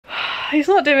he's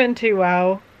not doing too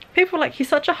well. People are like, he's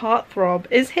such a heartthrob.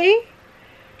 Is he?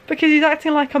 Because he's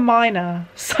acting like a minor.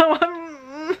 So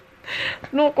I'm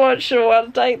not quite sure how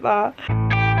to take that.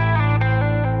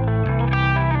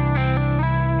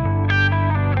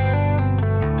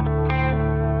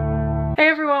 Hey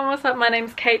everyone, what's up? My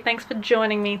name's Kate. Thanks for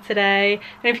joining me today.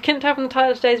 And if you couldn't tell from the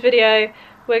title of today's video,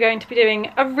 we're going to be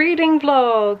doing a reading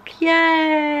vlog.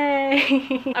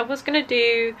 Yay! I was going to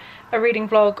do a reading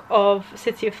vlog of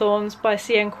City of Thorns by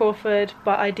C.N. Crawford,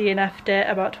 but I DNF'd it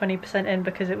about 20% in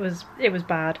because it was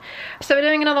bad. So we're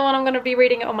doing another one. I'm going to be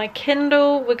reading it on my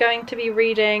Kindle. We're going to be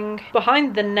reading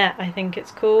Behind the Net, I think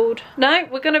it's called. No,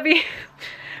 we're going to be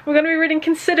reading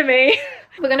Consider Me.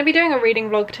 We're going to be doing a reading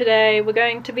vlog today. We're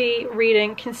going to be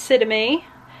reading Consider Me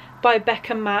by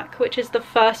Becca Mack, which is the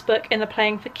first book in the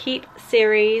Playing for Keep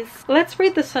series. Let's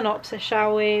read the synopsis,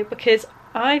 shall we? Because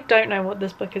I don't know what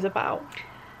this book is about.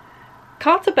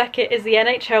 Carter Beckett is the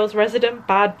NHL's resident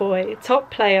bad boy, top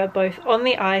player both on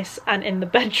the ice and in the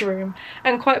bedroom,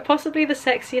 and quite possibly the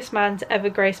sexiest man to ever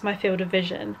grace my field of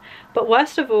vision. But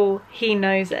worst of all, he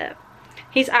knows it.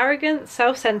 He's arrogant,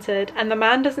 self-centered, and the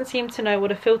man doesn't seem to know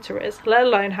what a filter is, let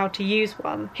alone how to use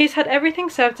one. He's had everything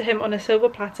served to him on a silver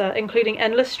platter, including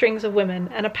endless strings of women,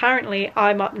 and apparently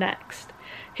I'm up next.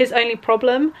 His only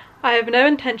problem? I have no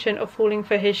intention of falling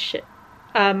for his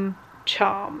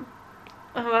charm.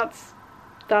 Oh,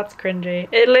 that's cringy.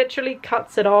 It literally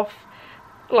cuts it off,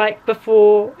 like,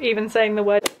 before even saying the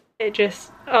word. It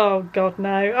just, oh god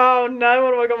no, oh no,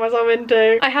 what have I got myself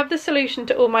into? I have the solution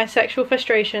to all my sexual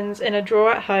frustrations in a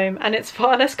drawer at home, and it's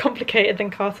far less complicated than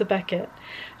Carter Beckett.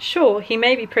 Sure, he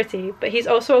may be pretty, but he's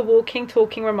also a walking,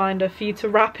 talking reminder for you to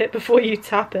wrap it before you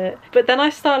tap it. But then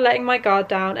I start letting my guard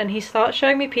down and he starts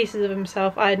showing me pieces of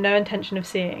himself I had no intention of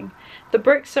seeing. The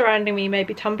bricks surrounding me may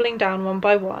be tumbling down one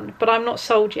by one, but I'm not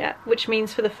sold yet, which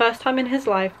means for the first time in his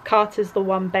life, Carter's the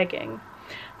one begging.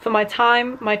 For my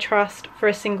time, my trust, for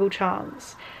a single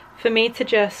chance. For me to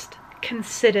just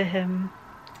consider him.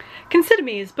 Consider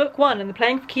Me is book 1 in the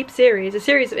Playing for Keep series, a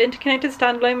series of interconnected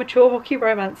standalone mature hockey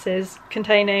romances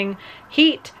containing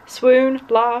heat, swoon,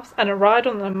 laughs, and a ride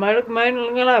on the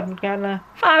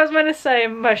I was meant to say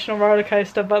emotional roller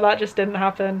coaster, but that just didn't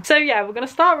happen. So yeah, we're going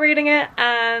to start reading it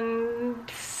and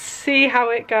see how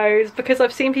it goes, because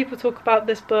I've seen people talk about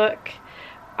this book.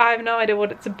 I have no idea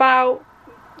what it's about,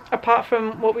 apart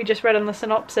from what we just read on the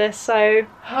synopsis, so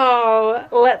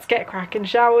let's get cracking,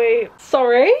 shall we?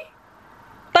 Sorry?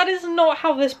 That is not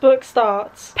how this book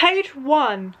starts. Page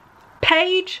 1.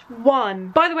 Page 1.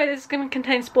 By the way, this is going to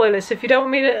contain spoilers, so if you don't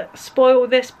want me to spoil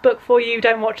this book for you,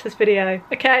 don't watch this video,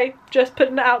 okay? Just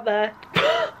putting it out there.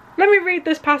 Let me read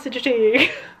this passage to you.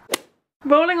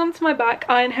 Rolling onto my back,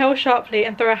 I inhale sharply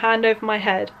and throw a hand over my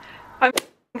head. I'm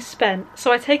spent,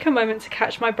 so I take a moment to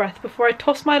catch my breath before I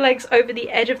toss my legs over the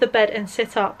edge of the bed and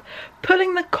sit up,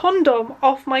 pulling the condom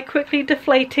off my quickly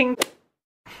deflating.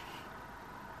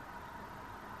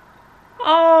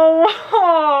 Oh,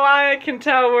 I can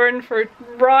tell we're in for a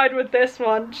ride with this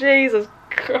one. Jesus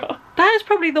God. That is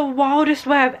probably the wildest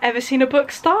way I've ever seen a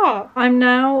book start. I'm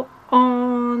now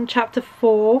on chapter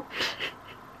 4.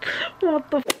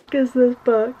 What the f is this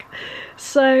book?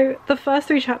 So the first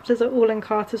 3 chapters are all in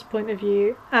Carter's point of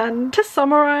view, and to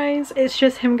summarise, it's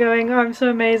just him going, I'm so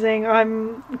amazing,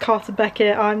 I'm Carter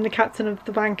Beckett, I'm the captain of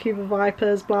the Vancouver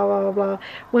Vipers, blah blah blah blah,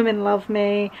 women love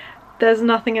me, there's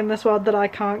nothing in this world that I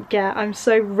can't get, I'm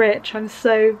so rich, I'm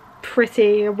so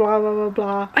pretty, blah blah blah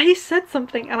blah. He said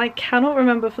something and I cannot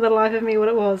remember for the life of me what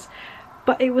it was,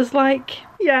 but it was like,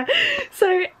 yeah,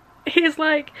 so he's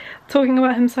like talking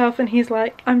about himself and he's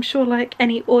like, I'm sure like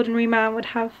any ordinary man would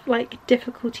have like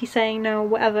difficulty saying no or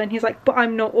whatever, and he's like, but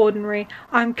I'm not ordinary,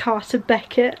 I'm Carter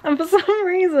Beckett. And for some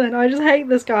reason I just hate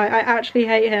this guy. I actually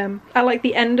hate him. At like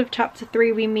the end of chapter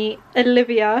 3 we meet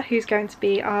Olivia, who's going to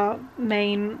be our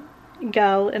main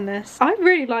girl in this. I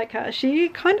really like her. She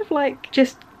kind of like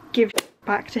just gives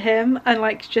back to him and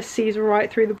like just sees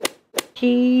right through the.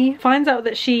 He finds out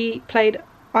that she played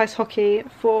ice hockey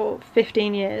for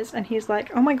 15 years and he's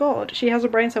like, oh my god, she has a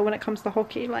brain cell when it comes to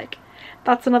hockey, like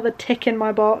that's another tick in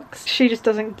my box. She just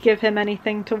doesn't give him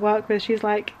anything to work with. She's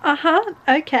like,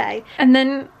 okay. And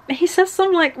then he says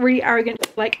some like really arrogant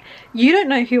like, you don't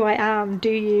know who I am, do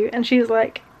you? And she's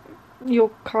like,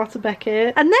 you're Carter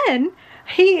Beckett. And then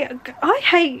have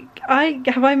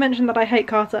I mentioned that I hate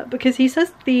Carter? Because he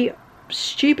says the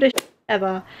stupidest shit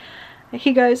ever.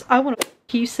 He goes, I want to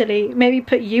you silly, maybe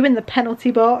put you in the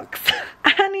penalty box.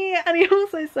 and he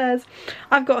also says,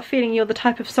 I've got a feeling you're the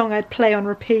type of song I'd play on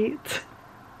repeat.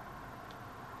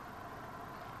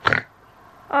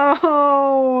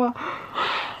 Oh,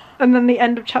 And then the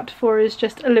end of chapter 4 is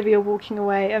just Olivia walking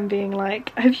away and being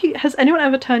like, has anyone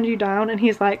ever turned you down? And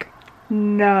he's like,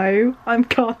 no, I'm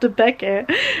Carter Beckett.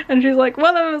 And she's like,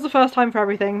 well, that was the first time for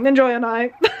everything. Enjoy your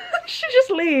night. She just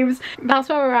leaves. That's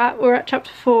where we're at. We're at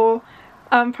chapter 4.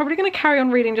 I'm probably going to carry on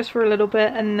reading just for a little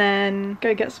bit and then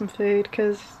go get some food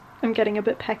because I'm getting a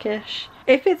bit peckish.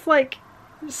 If it's like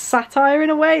satire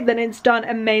in a way, then it's done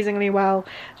amazingly well.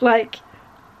 Like,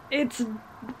 it's,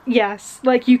 yes,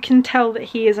 like you can tell that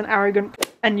he is an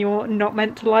arrogant and you're not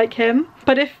meant to like him.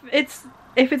 But if it's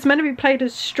meant to be played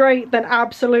as straight, then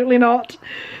absolutely not.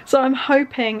 So I'm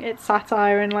hoping it's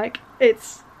satire and like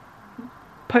it's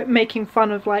making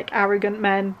fun of like arrogant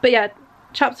men. But yeah,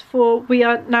 chapter 4, we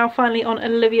are now finally on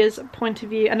Olivia's point of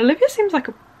view, and Olivia seems like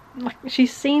she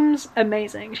seems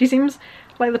amazing. She seems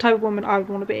like the type of woman I would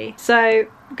want to be. So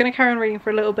I'm gonna carry on reading for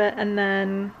a little bit and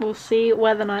then we'll see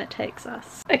where the night takes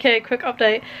us. Okay, quick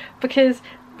update, because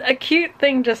a cute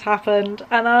thing just happened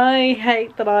and I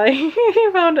hate that I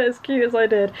found it as cute as I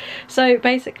did. So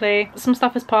basically some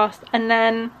stuff has passed and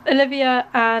then Olivia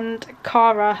and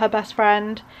Cara, her best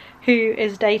friend, who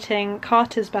is dating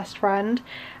Carter's best friend,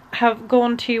 have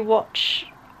gone to watch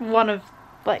one of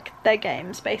like their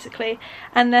games basically,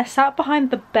 and they're sat behind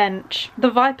the bench.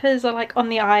 The Vipers are like on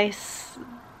the ice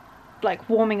like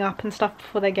warming up and stuff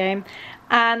before their game,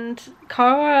 and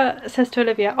Cara says to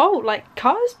Olivia, oh, like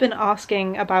Cara's been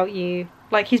asking about you,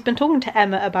 like he's been talking to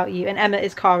Emma about you, and Emma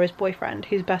is Cara's boyfriend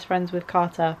who's best friends with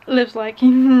Carter. Liv's like,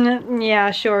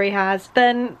 yeah, sure he has.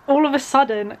 Then all of a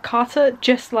sudden Carter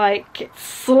just like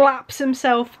slaps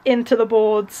himself into the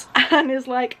boards and is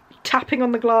like tapping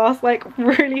on the glass like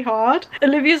really hard.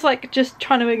 Olivia's like just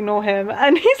trying to ignore him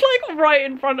and he's like right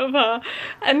in front of her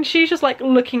and she's just like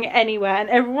looking anywhere, and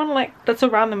everyone like that's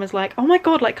around them is like, oh my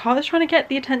god, like Carter's trying to get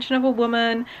the attention of a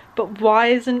woman, but why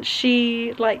isn't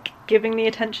she like giving the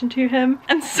attention to him?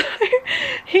 And so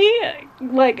he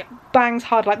like bangs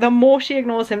hard. Like the more she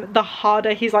ignores him, the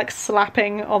harder he's like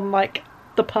slapping on like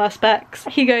the perspex.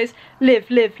 He goes,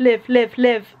 live, live, live, live,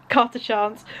 live, Carter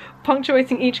chants,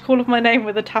 punctuating each call of my name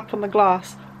with a tap on the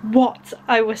glass. What?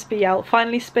 I whisper yell,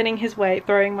 finally spinning his way,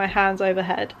 throwing my hands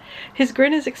overhead. His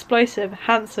grin is explosive,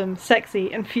 handsome,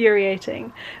 sexy,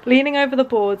 infuriating. Leaning over the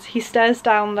boards, he stares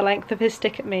down the length of his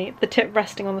stick at me, the tip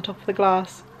resting on the top of the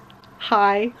glass.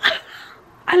 Hi.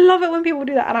 I love it when people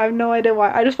do that and I have no idea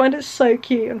why. I just find it so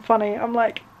cute and funny. I'm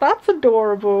like, that's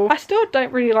adorable. I still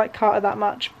don't really like Carter that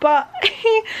much, but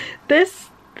this,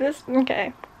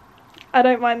 okay. I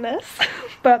don't mind this,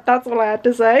 but that's all I had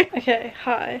to say. Okay,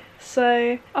 hi.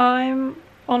 So I'm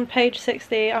on page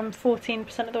 60, I'm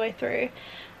 14% of the way through,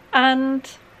 and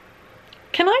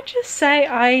can I just say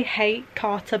I hate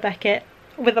Carter Beckett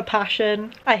with a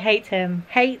passion. I hate him.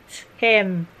 Hate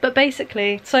him. But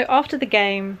basically, so after the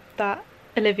game that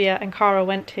Olivia and Cara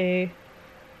went to,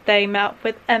 they met up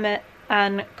with Emmett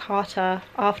and Carter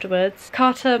afterwards.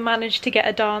 Carter managed to get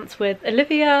a dance with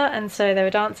Olivia, and so they were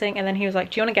dancing, and then he was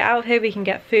like, do you want to get out of here? We can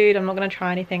get food. I'm not going to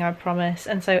try anything, I promise.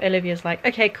 And so Olivia's like,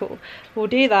 okay, cool, we'll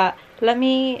do that. Let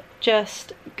me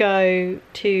just go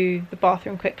to the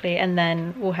bathroom quickly and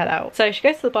then we'll head out. So she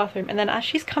goes to the bathroom, and then as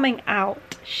she's coming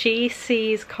out, she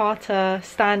sees Carter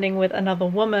standing with another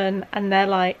woman and they're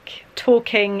like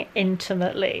talking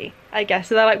intimately, I guess.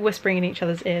 So they're like whispering in each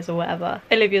other's ears or whatever.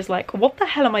 Olivia's like, what the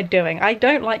hell am I doing? I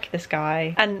don't like this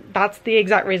guy. And that's the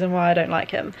exact reason why I don't like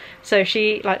him. So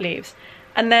she like leaves.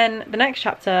 And then the next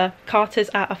chapter, Carter's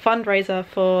at a fundraiser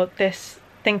for this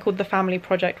thing called the Family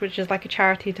Project, which is like a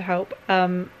charity to help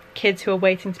kids who are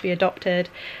waiting to be adopted.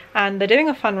 And they're doing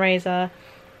a fundraiser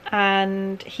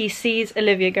and he sees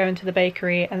Olivia go into the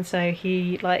bakery, and so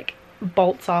he like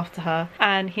bolts after her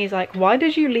and he's like, why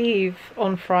did you leave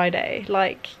on Friday?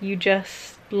 Like, you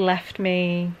just left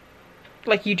me,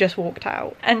 like you just walked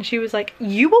out. And she was like,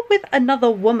 you were with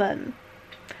another woman.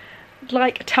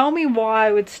 Like, tell me why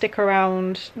I would stick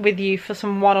around with you for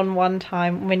some one-on-one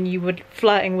time when you were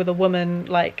flirting with a woman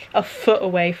like a foot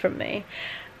away from me.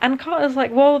 And Carter's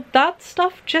like, well, that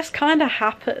stuff just kind of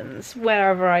happens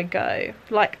wherever I go.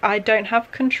 Like, I don't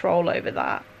have control over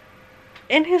that.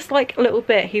 In his like little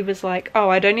bit, he was like, oh,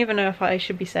 I don't even know if I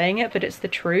should be saying it, but it's the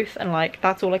truth, and like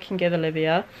that's all I can give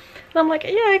Olivia. And I'm like,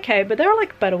 yeah, okay, but there are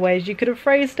like better ways you could have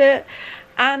phrased it.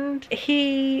 And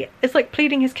he is like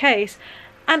pleading his case,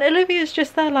 and Olivia's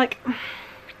just there like,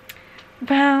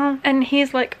 well, and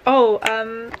he's like,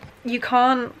 oh, you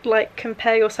can't like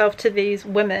compare yourself to these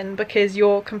women because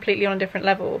you're completely on a different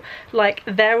level. Like,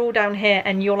 they're all down here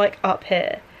and you're like up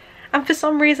here. And for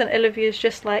some reason Olivia's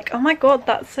just like, oh my god,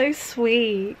 that's so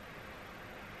sweet.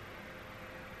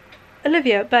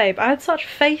 Olivia, babe, I had such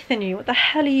faith in you. What the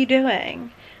hell are you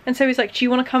doing? And so he's like, do you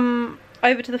want to come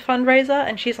over to the fundraiser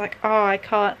and she's like, oh, I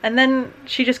can't, and then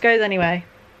she just goes anyway.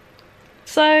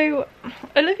 So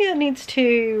Olivia needs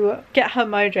to get her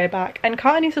mojo back, and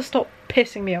Carter needs to stop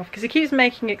pissing me off because he keeps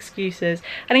making excuses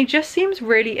and he just seems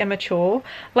really immature.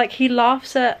 Like, he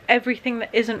laughs at everything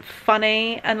that isn't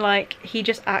funny, and like he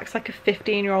just acts like a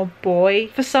 15-year-old boy.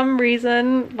 For some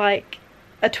reason, like,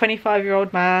 a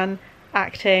 25-year-old man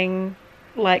acting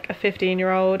like a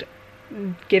 15-year-old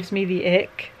gives me the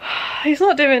ick. He's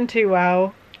not doing too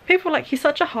well. People are like, he's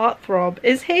such a heartthrob.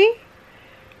 Is he?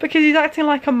 Because he's acting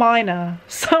like a minor,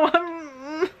 so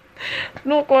I'm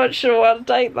not quite sure how to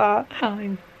take that.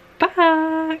 I'm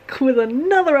back with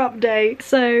another update.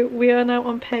 So we are now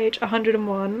on page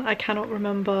 101. I cannot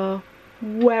remember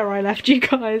where I left you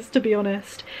guys, to be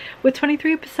honest. We're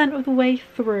 23% of the way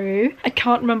through. I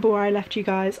can't remember where I left you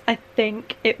guys. I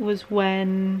think it was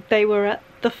when they were at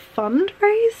the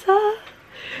fundraiser.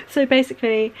 So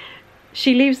basically,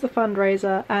 she leaves the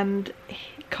fundraiser and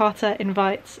Carter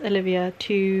invites Olivia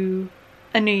to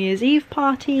a New Year's Eve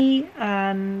party,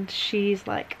 and she's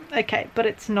like, okay, but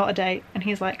it's not a date. And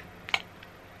he's like,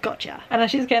 gotcha. And as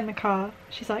she's getting in the car,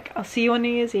 she's like, I'll see you on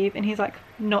New Year's Eve. And he's like,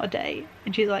 not a date.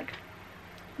 And she's like,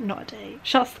 not a date.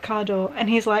 Shuts the car door and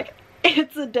he's like,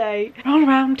 it's a date. Roll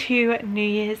around to New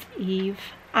Year's Eve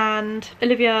and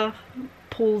Olivia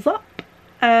pulls up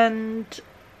and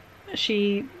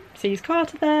she sees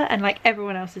Carter there, and like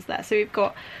everyone else is there. So we've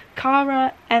got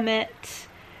Cara, Emmett,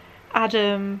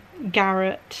 Adam,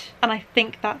 Garrett, and I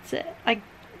think that's it.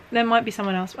 There might be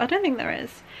someone else, but I don't think there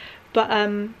is. But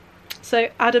so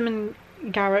Adam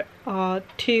and Garrett are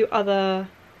two other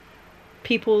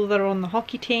people that are on the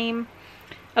hockey team,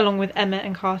 along with Emmett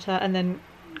and Carter, and then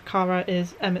Cara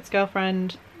is Emmett's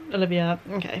girlfriend, Olivia.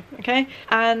 Okay.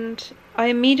 And I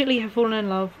immediately have fallen in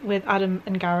love with Adam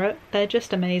and Garrett. They're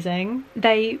just amazing.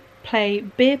 They play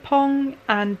beer pong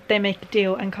and they make a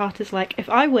deal, and Carter's like, if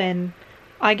I win,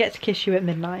 I get to kiss you at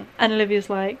midnight. And Olivia's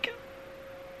like,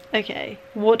 okay,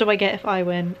 what do I get if I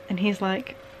win? And he's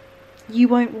like, you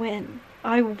won't win.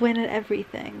 I win at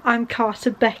everything. I'm Carter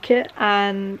Beckett.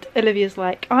 And Olivia's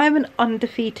like, I'm an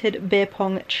undefeated beer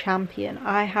pong champion.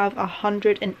 I have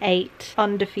 108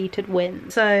 undefeated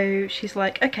wins. So she's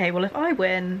like, okay, well, if I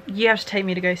win, you have to take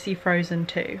me to go see Frozen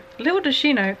 2. Little does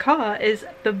she know, Carter is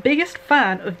the biggest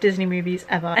fan of Disney movies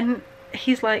ever. And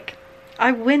he's like,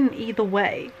 I win either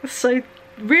way. So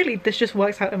really, this just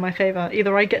works out in my favour.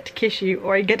 Either I get to kiss you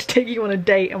or I get to take you on a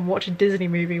date and watch a Disney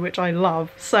movie, which I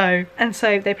love. So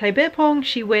they play beer pong,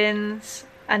 she wins,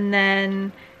 and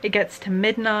then it gets to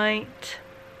midnight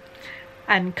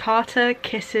and Carter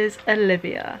kisses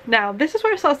Olivia. Now this is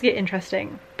where it starts to get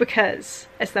interesting, because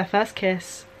it's their first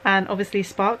kiss and obviously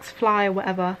sparks fly or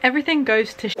whatever. Everything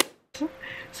goes to shit.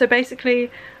 So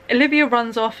basically Olivia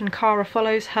runs off and Cara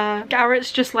follows her.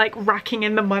 Garrett's just like racking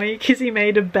in the money because he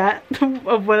made a bet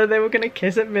of whether they were gonna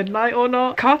kiss at midnight or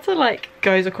not. Carter like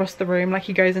goes across the room, like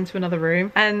he goes into another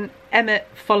room, and Emmett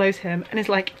follows him and is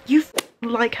like, you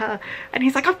like her? And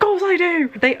he's like, of course I do.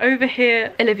 They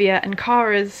overhear Olivia and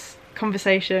Cara's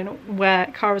conversation where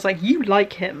Cara's like, you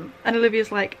like him? And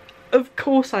Olivia's like, of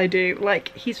course I do. Like,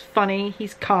 he's funny,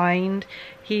 he's kind,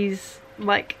 he's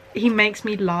like, he makes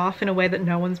me laugh in a way that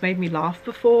no one's made me laugh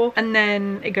before. And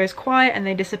then it goes quiet and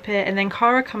they disappear, and then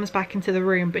Cara comes back into the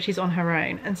room, but she's on her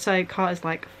own. And so Carter's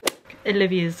like,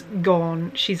 Olivia's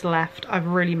gone, she's left, I've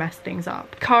really messed things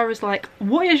up. Cara's like,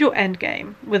 what is your end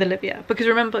game with Olivia? Because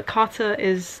remember, Carter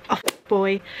is a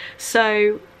boy,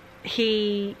 so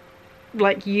he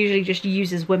like usually just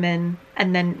uses women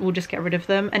and then we'll just get rid of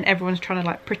them, and everyone's trying to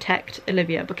like protect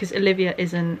Olivia because Olivia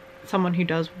isn't someone who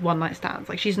does one night stands.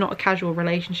 Like, she's not a casual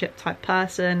relationship type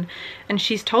person, and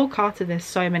she's told Carter this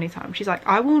so many times. She's like,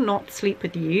 I will not sleep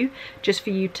with you just for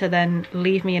you to then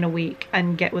leave me in a week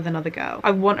and get with another girl.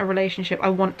 I want a relationship, I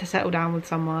want to settle down with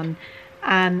someone.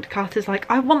 And Carter's like,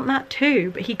 I want that too,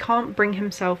 but he can't bring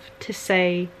himself to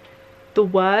say the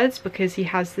words because he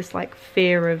has this like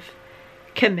fear of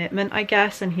commitment, I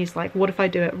guess. And he's like, what if I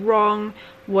do it wrong?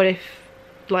 What if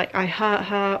like I hurt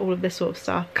her? All of this sort of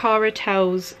stuff. Cara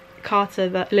tells Carter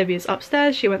that Olivia's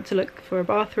upstairs, she went to look for a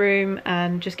bathroom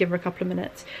and just give her a couple of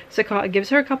minutes. So Carter gives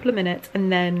her a couple of minutes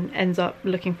and then ends up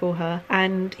looking for her,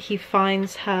 and he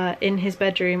finds her in his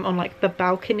bedroom on like the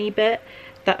balcony bit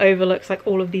that overlooks like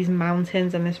all of these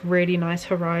mountains and this really nice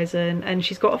horizon, and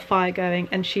she's got a fire going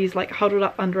and she's like huddled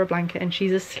up under a blanket and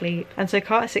she's asleep. And so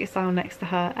Carter sits down next to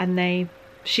her and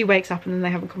she wakes up and then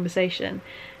they have a conversation,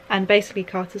 and basically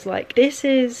Carter's like, this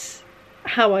is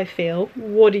how I feel,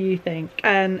 what do you think?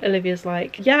 And Olivia's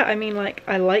like, yeah, I mean, like,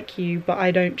 I like you, but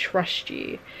I don't trust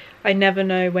you. I never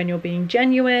know when you're being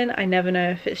genuine. I never know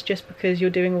if it's just because you're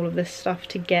doing all of this stuff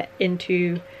to get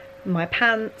into my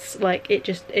pants. Like,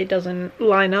 it doesn't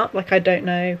line up. Like, I don't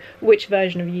know which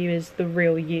version of you is the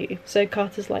real you. So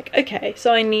Carter's like, okay,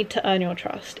 so I need to earn your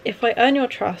trust. If I earn your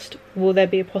trust, will there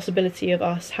be a possibility of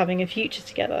us having a future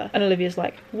together? And Olivia's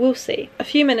like, we'll see. A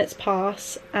few minutes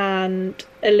pass and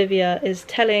Olivia is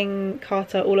telling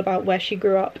Carter all about where she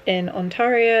grew up in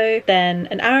Ontario. Then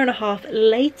an hour and a half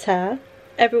later,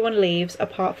 everyone leaves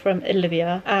apart from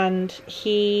Olivia, and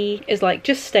he is like,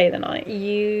 just stay the night,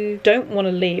 you don't want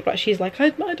to leave. Like, she's like, I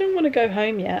don't want to go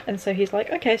home yet. And so he's like,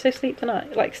 okay, so sleep the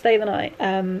night, like stay the night.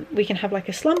 We can have like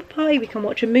a slumber party, we can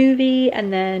watch a movie,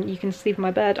 and then you can sleep in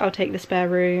my bed, I'll take the spare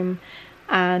room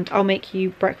and I'll make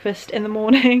you breakfast in the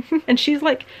morning. And she's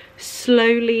like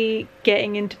slowly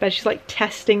getting into bed, she's like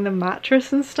testing the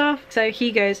mattress and stuff. So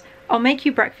he goes, I'll make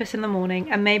you breakfast in the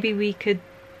morning and maybe we could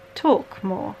talk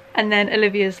more. And then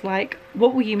Olivia's like,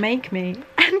 what will you make me?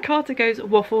 And Carter goes,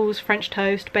 waffles, French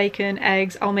toast, bacon,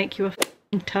 eggs, I'll make you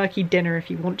a turkey dinner if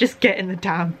you want, just get in the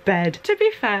damn bed. To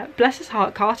be fair, bless his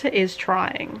heart, Carter is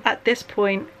trying. At this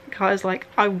point, Carter's like,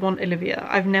 I want Olivia.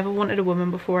 I've never wanted a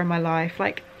woman before in my life.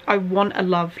 Like, I want a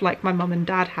love like my mum and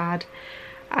dad had.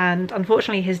 And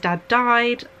unfortunately his dad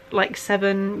died like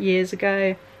 7 years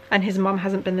ago, and his mum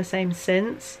hasn't been the same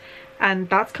since. And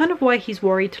that's kind of why he's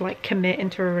worried to like commit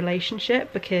into a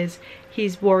relationship, because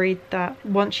he's worried that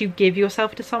once you give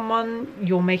yourself to someone,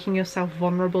 you're making yourself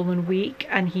vulnerable and weak,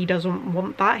 and he doesn't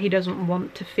want that. He doesn't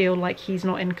want to feel like he's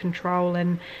not in control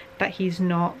and that he's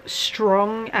not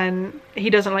strong, and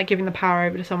he doesn't like giving the power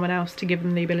over to someone else to give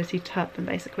them the ability to hurt them,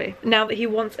 basically. Now that he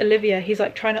wants Olivia, he's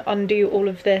like trying to undo all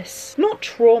of this, not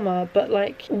trauma, but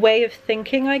like way of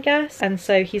thinking, I guess. And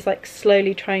so he's like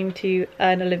slowly trying to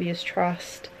earn Olivia's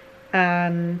trust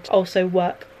and also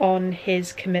work on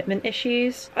his commitment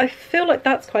issues. I feel like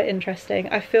that's quite interesting.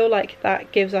 I feel like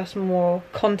that gives us more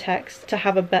context to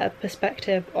have a better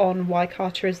perspective on why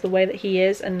Carter is the way that he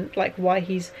is, and like why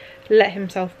he's let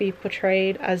himself be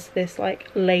portrayed as this like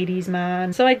ladies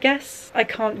man. So I guess I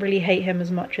can't really hate him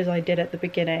as much as I did at the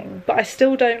beginning, but I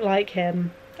still don't like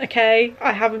him. Okay,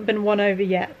 I haven't been won over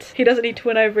yet. He doesn't need to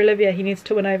win over Olivia, he needs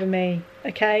to win over me.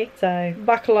 Okay, so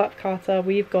buckle up, Carter,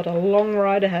 we've got a long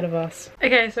ride ahead of us.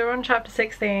 Okay, so we're on chapter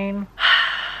 16.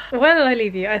 Where did I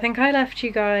leave you? I think I left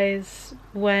you guys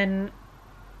when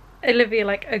Olivia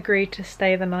like agreed to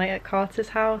stay the night at Carter's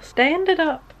house. They ended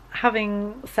up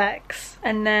having sex,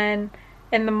 and then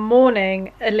in the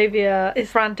morning Olivia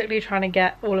is frantically trying to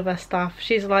get all of her stuff.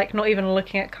 She's like not even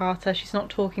looking at Carter, she's not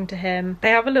talking to him.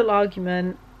 They have a little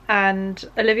argument and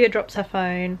Olivia drops her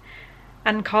phone,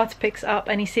 and Carter picks up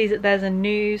and he sees that there's a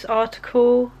news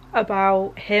article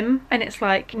about him, and it's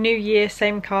like New Year,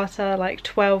 same Carter, like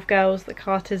 12 girls that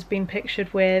Carter's been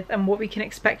pictured with and what we can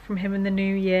expect from him in the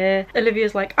new year.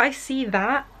 Olivia's like, I see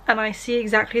that, and I see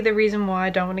exactly the reason why I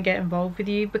don't want to get involved with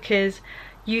you, because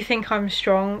you think I'm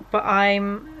strong, but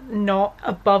I'm not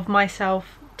above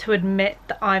myself to admit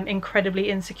that I'm incredibly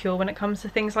insecure when it comes to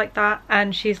things like that.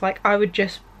 And she's like, I would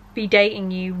just be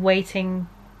dating you, waiting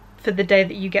for the day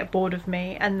that you get bored of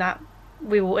me and that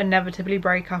we will inevitably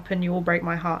break up and you will break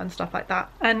my heart and stuff like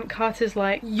that. And Carter's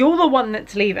like, you're the one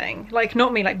that's leaving, like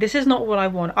not me. Like, this is not what I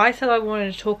want. I said I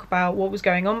wanted to talk about what was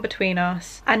going on between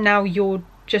us, and now you're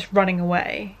just running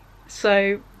away.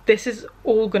 So this is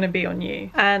all gonna be on you.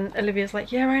 And Olivia's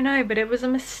like, yeah, I know, but it was a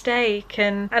mistake.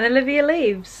 And Olivia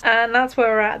leaves. And that's where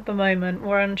we're at the moment.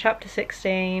 We're on chapter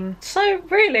 16. So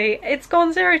really, it's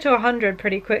gone 0 to 100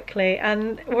 pretty quickly,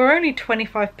 and we're only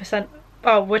 25%,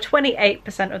 oh, we're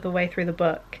 28% of the way through the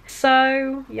book.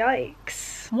 So,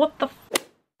 yikes. What the f.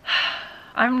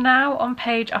 I'm now on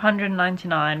page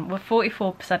 199. We're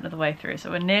 44% of the way through,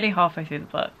 so we're nearly halfway through the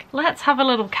book. Let's have a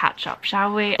little catch up,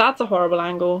 shall we? That's a horrible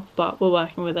angle, but we're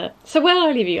working with it. So where did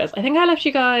I leave you guys? I think I left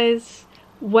you guys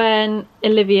when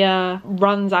Olivia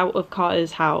runs out of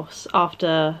Carter's house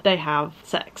after they have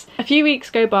sex. A few weeks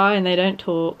go by and they don't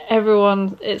talk.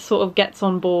 Everyone, it sort of gets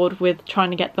on board with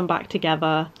trying to get them back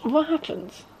together. What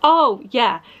happens? Oh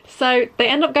yeah, so they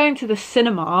end up going to the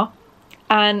cinema,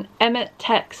 and Emmett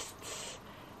texts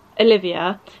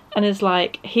Olivia and is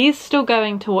like, he's still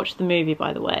going to watch the movie,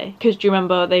 by the way, because do you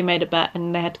remember they made a bet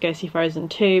and they had to go see Frozen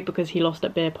 2 because he lost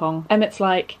at beer pong. Emmett's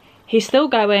like, he's still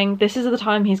going, this is the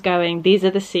time he's going, these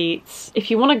are the seats, if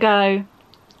you want to go,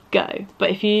 go, but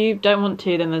if you don't want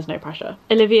to, then there's no pressure.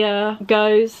 Olivia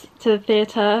goes to the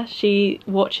theatre, she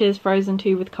watches Frozen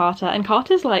 2 with Carter, and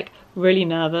Carter's like really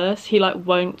nervous. He like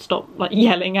won't stop like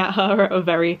yelling at her at a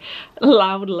very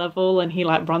loud level, and he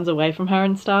like runs away from her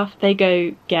and stuff. They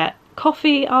go get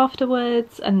coffee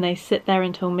afterwards and they sit there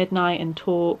until midnight and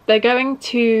talk. They're going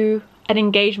to an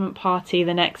engagement party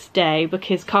the next day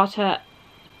because Cara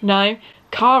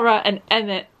and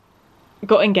Emmett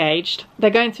got engaged.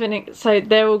 They're going to so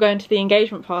they're all going to the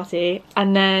engagement party,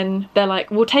 and then they're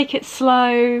like, we'll take it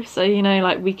slow, so you know,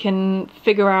 like we can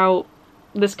figure out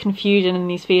this confusion and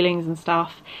these feelings and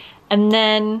stuff. And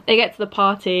then they get to the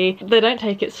party, they don't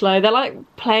take it slow, they're like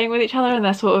playing with each other and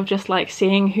they're sort of just like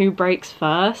seeing who breaks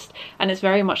first, and it's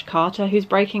very much Carter who's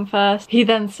breaking first. He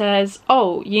then says,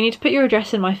 oh, you need to put your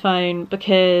address in my phone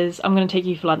because I'm gonna take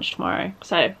you for lunch tomorrow.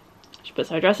 So she puts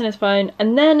her address in his phone,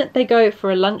 and then they go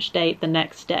for a lunch date the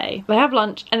next day. They have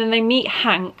lunch and then they meet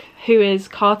Hank, who is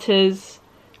Carter's,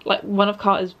 like one of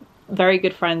Carter's very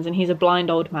good friends, and he's a blind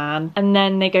old man. And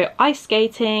then they go ice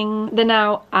skating. They're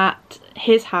now at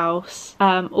his house,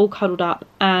 all cuddled up,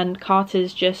 and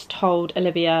Carter's just told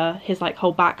Olivia his like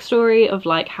whole backstory of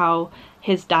like how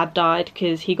his dad died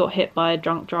because he got hit by a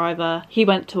drunk driver. He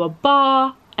went to a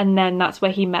bar and then that's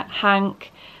where he met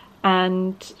Hank,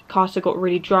 and Carter got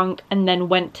really drunk and then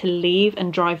went to leave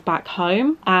and drive back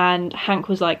home, and Hank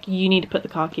was like, you need to put the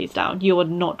car keys down, you're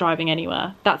not driving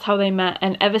anywhere. That's how they met,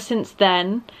 and ever since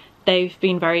then they've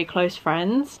been very close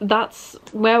friends. That's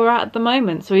where we're at the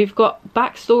moment. So we've got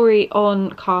backstory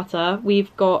on Carter,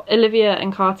 we've got Olivia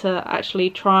and Carter actually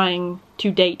trying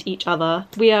to date each other.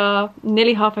 We are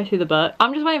nearly halfway through the book.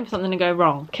 I'm just waiting for something to go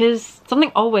wrong, because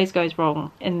something always goes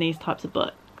wrong in these types of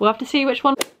books. We'll have to see which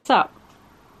one f***s up.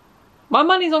 My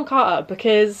money's on Carter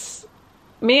because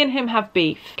me and him have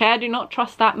beef. Okay, I do not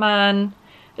trust that man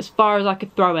as far as I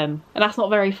could throw him, and that's not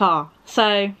very far.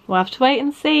 So we'll have to wait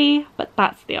and see, but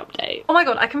that's the update. Oh my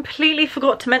god, I completely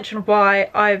forgot to mention why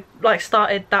I like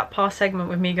started that past segment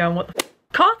with me going, what the f.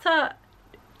 Carter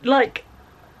like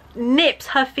nips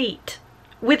her feet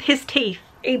with his teeth.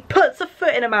 He puts a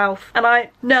foot in her mouth, and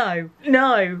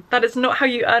no, that is not how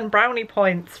you earn brownie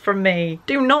points from me.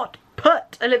 Do not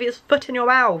put Olivia's foot in your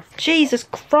mouth. Jesus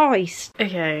Christ.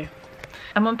 Okay,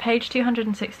 I'm on page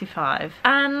 265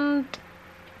 and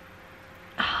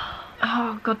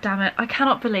oh god damn it, I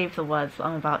cannot believe the words that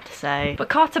I'm about to say, but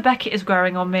Carter Beckett is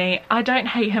growing on me. I don't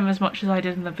hate him as much as I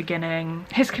did in the beginning.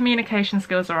 His communication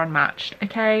skills are unmatched,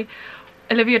 okay?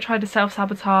 Olivia tried to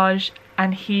self-sabotage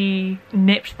and he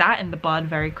nipped that in the bud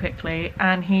very quickly,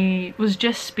 and he was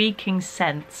just speaking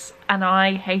sense, and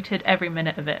I hated every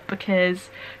minute of it because,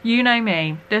 you know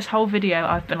me, this whole video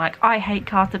I've been like, I hate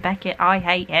Carter Beckett, I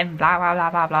hate him, blah blah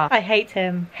blah blah blah. I hate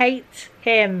him.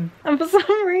 And for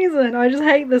some reason I just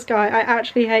hate this guy. I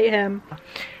actually hate him.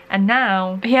 And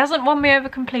now he hasn't won me over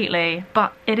completely,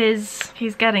 but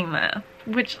he's getting there.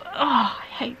 Which, oh,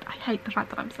 I hate the fact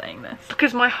that I'm saying this,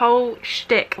 because my whole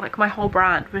shtick, like my whole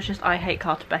brand was just I hate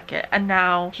Carter Beckett, and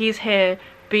now he's here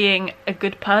being a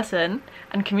good person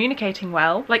and communicating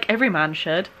well, like every man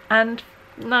should, and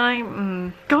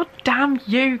no, god damn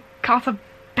you, Carter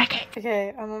Beckett.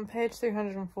 Okay, I'm on page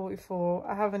 244.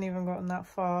 I haven't even gotten that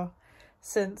far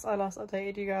since I last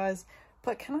updated you guys,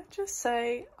 but can I just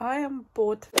say I am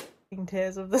bored to f***ing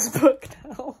tears of this book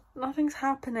now. Nothing's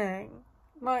happening.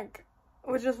 Like,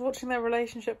 we're just watching their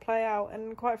relationship play out,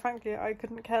 and quite frankly I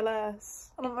couldn't care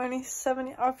less. And I'm only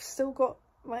 70, I've still got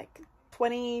like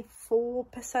 24%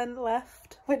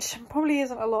 left, which probably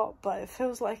isn't a lot, but it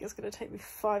feels like it's going to take me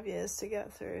 5 years to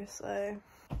get through, so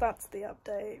that's the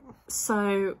update.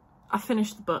 So I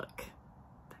finished the book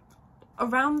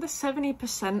around the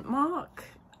 70% mark.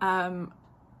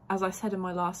 As I said in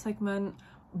my last segment,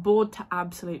 bored to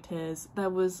absolute tears. There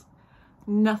was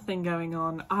nothing going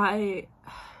on.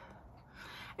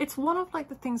 It's one of like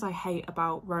the things I hate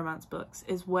about romance books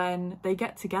is when they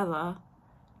get together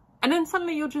and then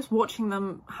suddenly you're just watching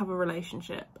them have a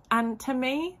relationship. And to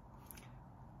me,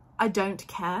 I don't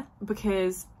care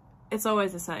because it's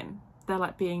always the same. They're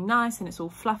like being nice and it's all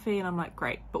fluffy and I'm like,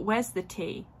 great, but where's the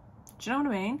tea? Do you know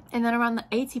what I mean? And then around the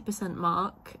 80%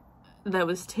 mark, there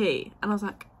was tea. And I was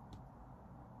like,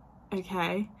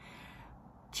 okay.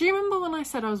 Do you remember when I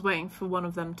said I was waiting for one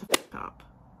of them to f*** up?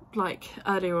 Like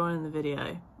earlier on in the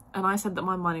video. And I said that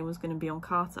my money was going to be on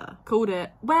Carter. Called it.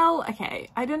 Well, okay,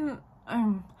 I didn't...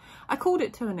 I called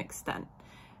it to an extent.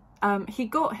 He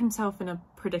got himself in a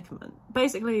predicament.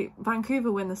 Basically, Vancouver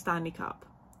win the Stanley Cup.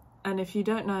 And if you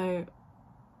don't know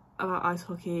about ice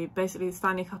hockey, basically the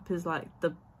Stanley Cup is like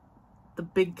the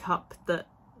big cup that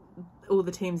all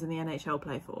the teams in the NHL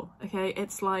play for, okay?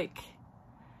 It's like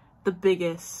the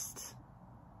biggest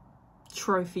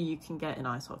trophy you can get in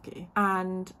ice hockey.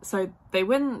 And so they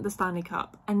win the Stanley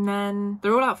Cup and then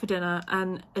they're all out for dinner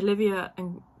and Olivia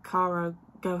and Cara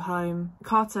go home.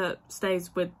 Carter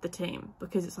stays with the team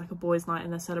because it's like a boys' night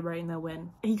and they're celebrating their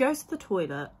win. He goes to the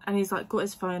toilet and he's like got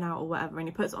his phone out or whatever, and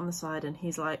he puts it on the side and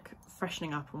he's like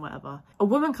freshening up and whatever. A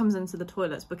woman comes into the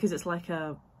toilets because it's like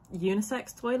a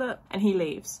unisex toilet, and he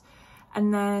leaves.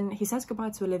 And then he says goodbye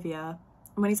to Olivia.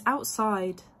 And when he's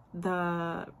outside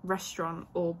the restaurant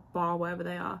or bar, wherever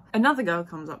they are, another girl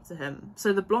comes up to him.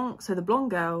 So the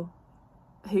blonde girl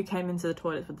who came into the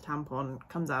toilet with the tampon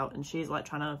comes out, and she's like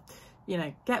trying to, you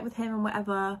know, get with him and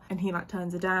whatever, and he like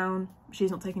turns her down.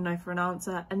 She's not taking no for an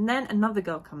answer. And then another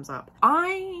girl comes up.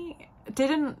 I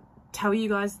didn't tell you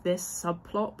guys this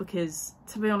subplot because,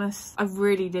 to be honest, I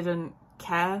really didn't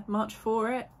care much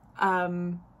for it.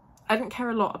 I didn't care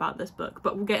a lot about this book,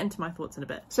 but we'll get into my thoughts in a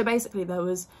bit. So basically there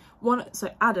was so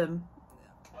Adam,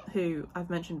 who I've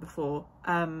mentioned before,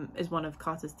 is one of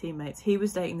Carter's teammates. He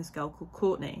was dating this girl called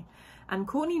Courtney, and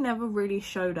Courtney never really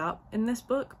showed up in this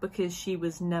book because she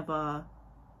was never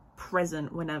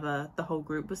present whenever the whole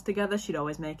group was together. She'd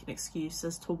always make an excuse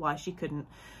as to why she couldn't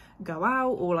go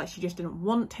out, or like she just didn't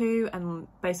want to, and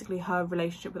basically her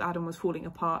relationship with Adam was falling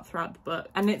apart throughout the book.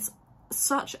 And it's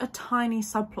such a tiny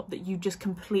subplot that you just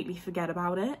completely forget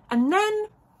about it. And then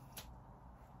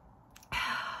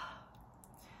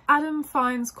Adam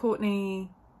finds Courtney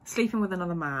sleeping with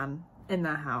another man in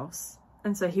their house,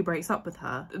 and so he breaks up with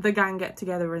her. The gang get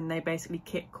together and they basically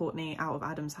kick Courtney out of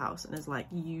Adam's house and is like,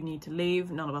 you need to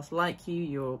leave, none of us like you,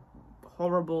 you're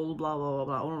horrible, blah blah blah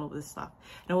blah, all of this stuff.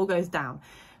 And it all goes down.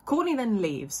 Courtney then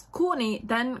leaves. Courtney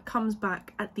then comes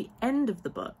back at the end of the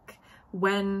book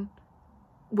when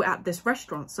we're at this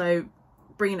restaurant, so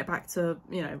bringing it back to,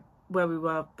 you know, where we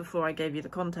were before I gave you the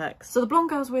context. So the blonde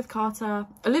girl's with Carter.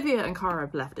 Olivia and Cara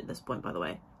have left at this point, by the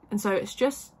way, and so it's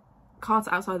just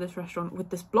Carter outside this restaurant with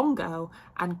this blonde girl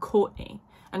and Courtney.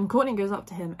 And Courtney goes up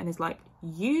to him and is like,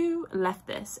 you left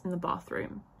this in the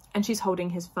bathroom. And she's holding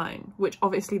his phone, which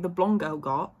obviously the blonde girl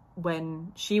got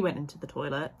when she went into the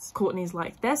toilets. Courtney's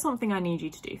like, there's something I need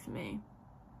you to do for me.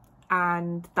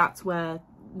 And that's where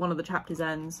one of the chapters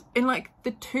ends. In like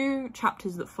the 2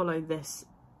 chapters that follow this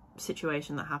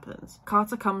situation that happens,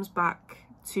 Carter comes back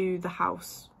to the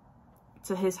house,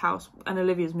 to his house, and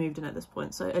Olivia's moved in at this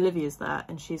point. So Olivia's there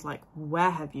and she's like, where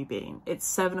have you been? It's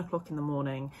 7 o'clock in the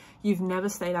morning. You've never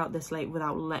stayed out this late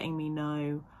without letting me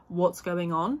know what's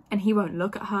going on. And he won't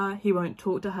look at her, he won't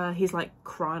talk to her, he's like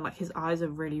crying, like his eyes are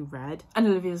really red. And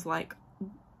Olivia's like,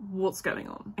 what's going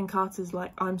on? And Carter's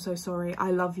like, I'm so sorry,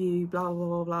 I love you, blah blah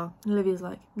blah blah. And Olivia's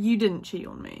like, you didn't cheat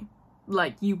on me,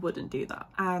 like you wouldn't do that.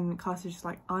 And Carter's just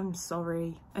like, I'm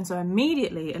sorry. And so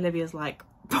immediately Olivia's like,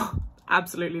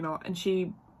 absolutely not, and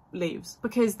she leaves.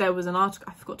 Because there was an article,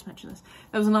 I forgot to mention this,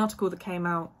 there was an article that came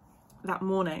out that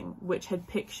morning which had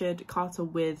pictured Carter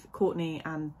with Courtney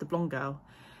and the blonde girl,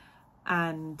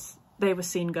 and they were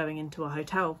seen going into a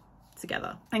hotel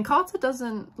together. And Carter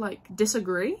doesn't like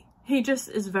disagree. He just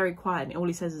is very quiet and all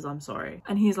he says is, I'm sorry.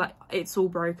 And he's like, it's all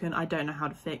broken, I don't know how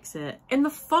to fix it. In the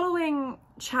following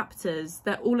chapters,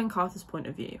 they're all in Carter's point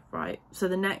of view, right? So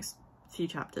the next few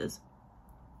chapters,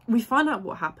 we find out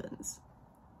what happens.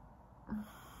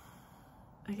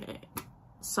 Okay,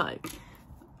 so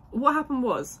what happened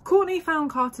was Courtney found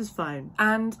Carter's phone,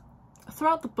 and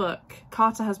throughout the book,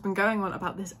 Carter has been going on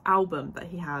about this album that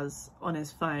he has on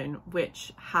his phone,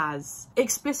 which has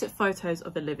explicit photos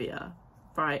of Olivia,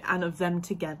 right, and of them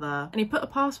together. And he put a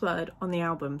password on the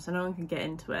album so no one can get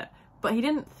into it, but he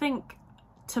didn't think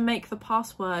to make the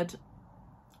password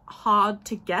hard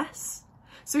to guess,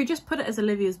 so he just put it as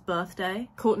Olivia's birthday.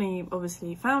 Courtney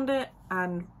obviously found it,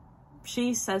 and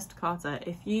she says to Carter,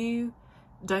 if you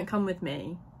don't come with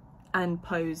me and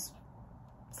pose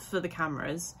for the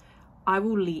cameras, I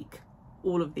will leak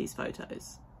all of these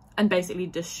photos and basically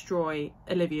destroy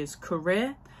Olivia's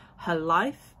career, her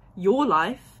life, your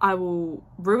life. I will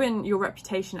ruin your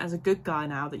reputation as a good guy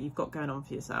now that you've got going on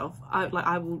for yourself.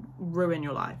 I will ruin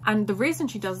your life. And the reason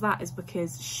she does that is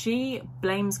because she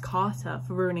blames Carter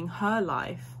for ruining her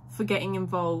life, for getting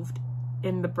involved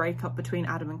in the breakup between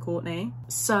Adam and Courtney.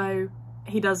 So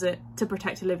he does it to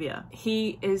protect Olivia.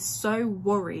 He is so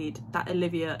worried that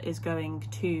Olivia is going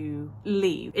to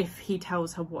leave if he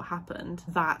tells her what happened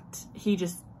that he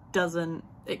just doesn't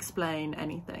explain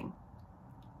anything.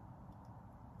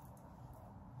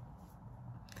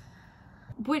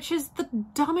 Which is the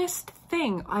dumbest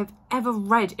thing I've ever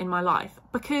read in my life,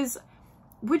 because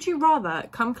would you rather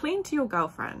come clean to your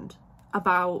girlfriend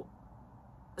about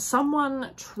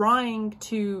someone trying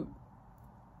to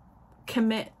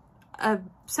commit a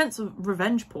sense of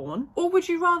revenge porn, or would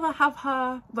you rather have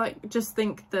her like just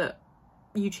think that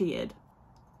you cheated?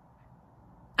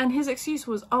 And his excuse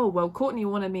was, oh well, Courtney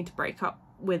wanted me to break up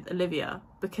with Olivia,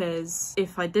 because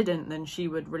if I didn't, then she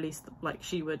would release, like,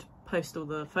 she would post all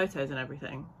the photos and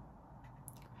everything.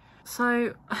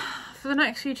 So for the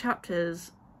next few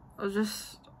chapters, I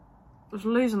was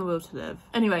losing the will to live.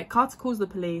 Anyway, Carter calls the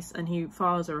police and he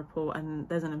files a report, and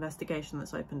there's an investigation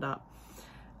that's opened up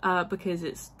because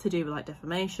it's to do with like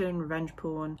defamation, revenge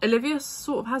porn. Olivia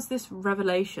sort of has this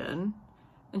revelation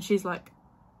and she's like,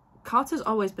 Carter's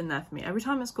always been there for me. Every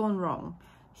time it's gone wrong,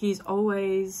 he's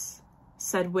always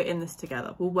said, we're in this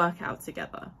together, we'll work it out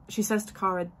together. She says to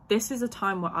Kara, this is a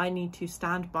time where I need to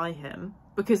stand by him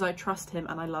because I trust him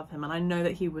and I love him and I know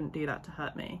that he wouldn't do that to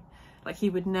hurt me. Like, he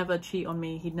would never cheat on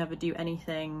me, he'd never do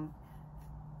anything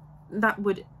that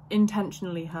would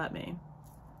intentionally hurt me.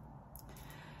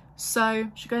 So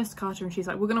she goes to Carter and she's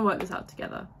like, we're gonna work this out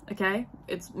together, okay?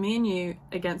 It's me and you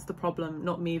against the problem,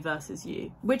 not me versus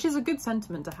you. Which is a good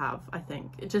sentiment to have, I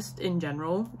think. It just, in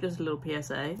general, just a little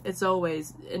PSA. It's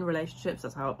always, in relationships,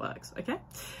 that's how it works, okay?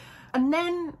 And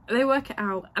then they work it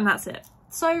out and that's it.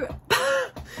 So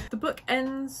the book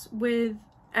ends with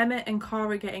Emmett and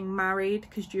Kara getting married,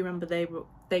 because do you remember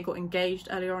they got engaged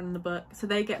earlier on in the book, so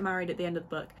they get married at the end of the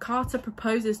book. Carter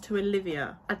proposes to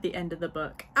Olivia at the end of the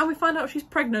book and we find out she's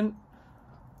pregnant,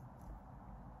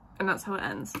 and that's how it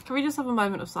ends. Can we just have a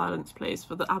moment of silence please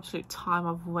for the absolute time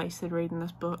I've wasted reading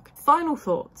this book. Final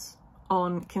thoughts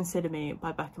on Consider Me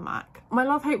by Becca Mack. My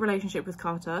love-hate relationship with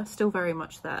Carter, still very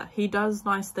much there. He does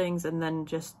nice things and then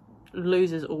just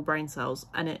loses all brain cells,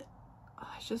 and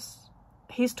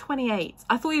he's 28.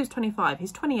 I thought he was 25.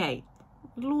 He's 28.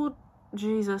 Lord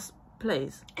Jesus,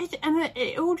 please.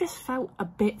 It all just felt a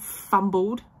bit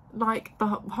fumbled, like the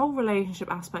whole relationship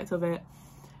aspect of it.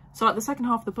 So like the second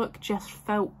half of the book just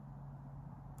felt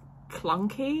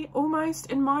clunky almost,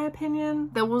 in my opinion.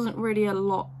 There wasn't really a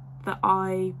lot that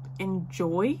I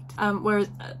enjoyed, whereas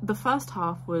the first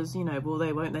half was, you know, will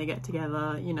they, won't they get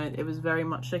together, you know, it was very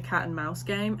much a cat and mouse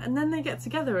game, and then they get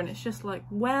together and it's just like,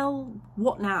 well,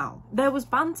 what now? There was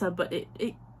banter, but it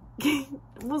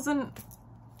wasn't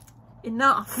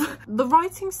enough. The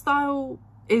writing style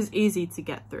is easy to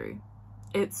get through.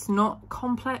 It's not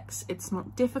complex, it's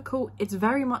not difficult, it's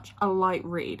very much a light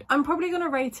read. I'm probably going to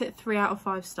rate it 3 out of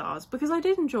 5 stars because I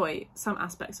did enjoy some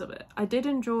aspects of it. I did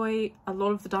enjoy a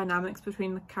lot of the dynamics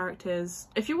between the characters.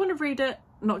 If you want to read it,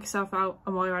 knock yourself out,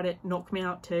 and while you're at it, knock me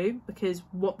out too, because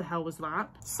what the hell was that?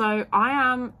 So I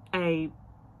am a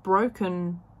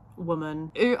broken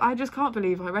woman. I just can't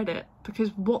believe I read it,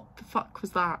 because what the fuck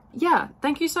was that? Yeah,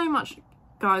 thank you so much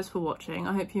guys for watching.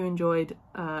 I hope you enjoyed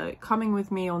coming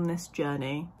with me on this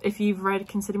journey. If you've read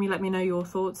Consider Me, let me know your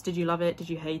thoughts. Did you love it? Did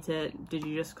you hate it? Did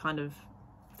you just kind of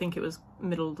think it was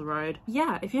middle of the road?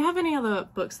 Yeah, if you have any other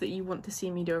books that you want to see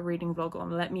me do a reading vlog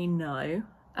on, let me know.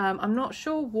 I'm not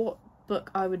sure what book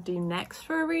I would do next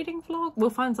for a reading vlog. We'll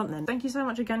find something. Thank you so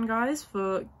much again guys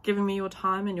for giving me your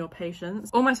time and your patience.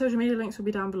 All my social media links will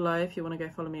be down below if you want to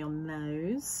go follow me on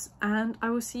those, and I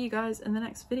will see you guys in the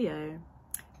next video.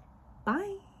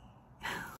 Bye.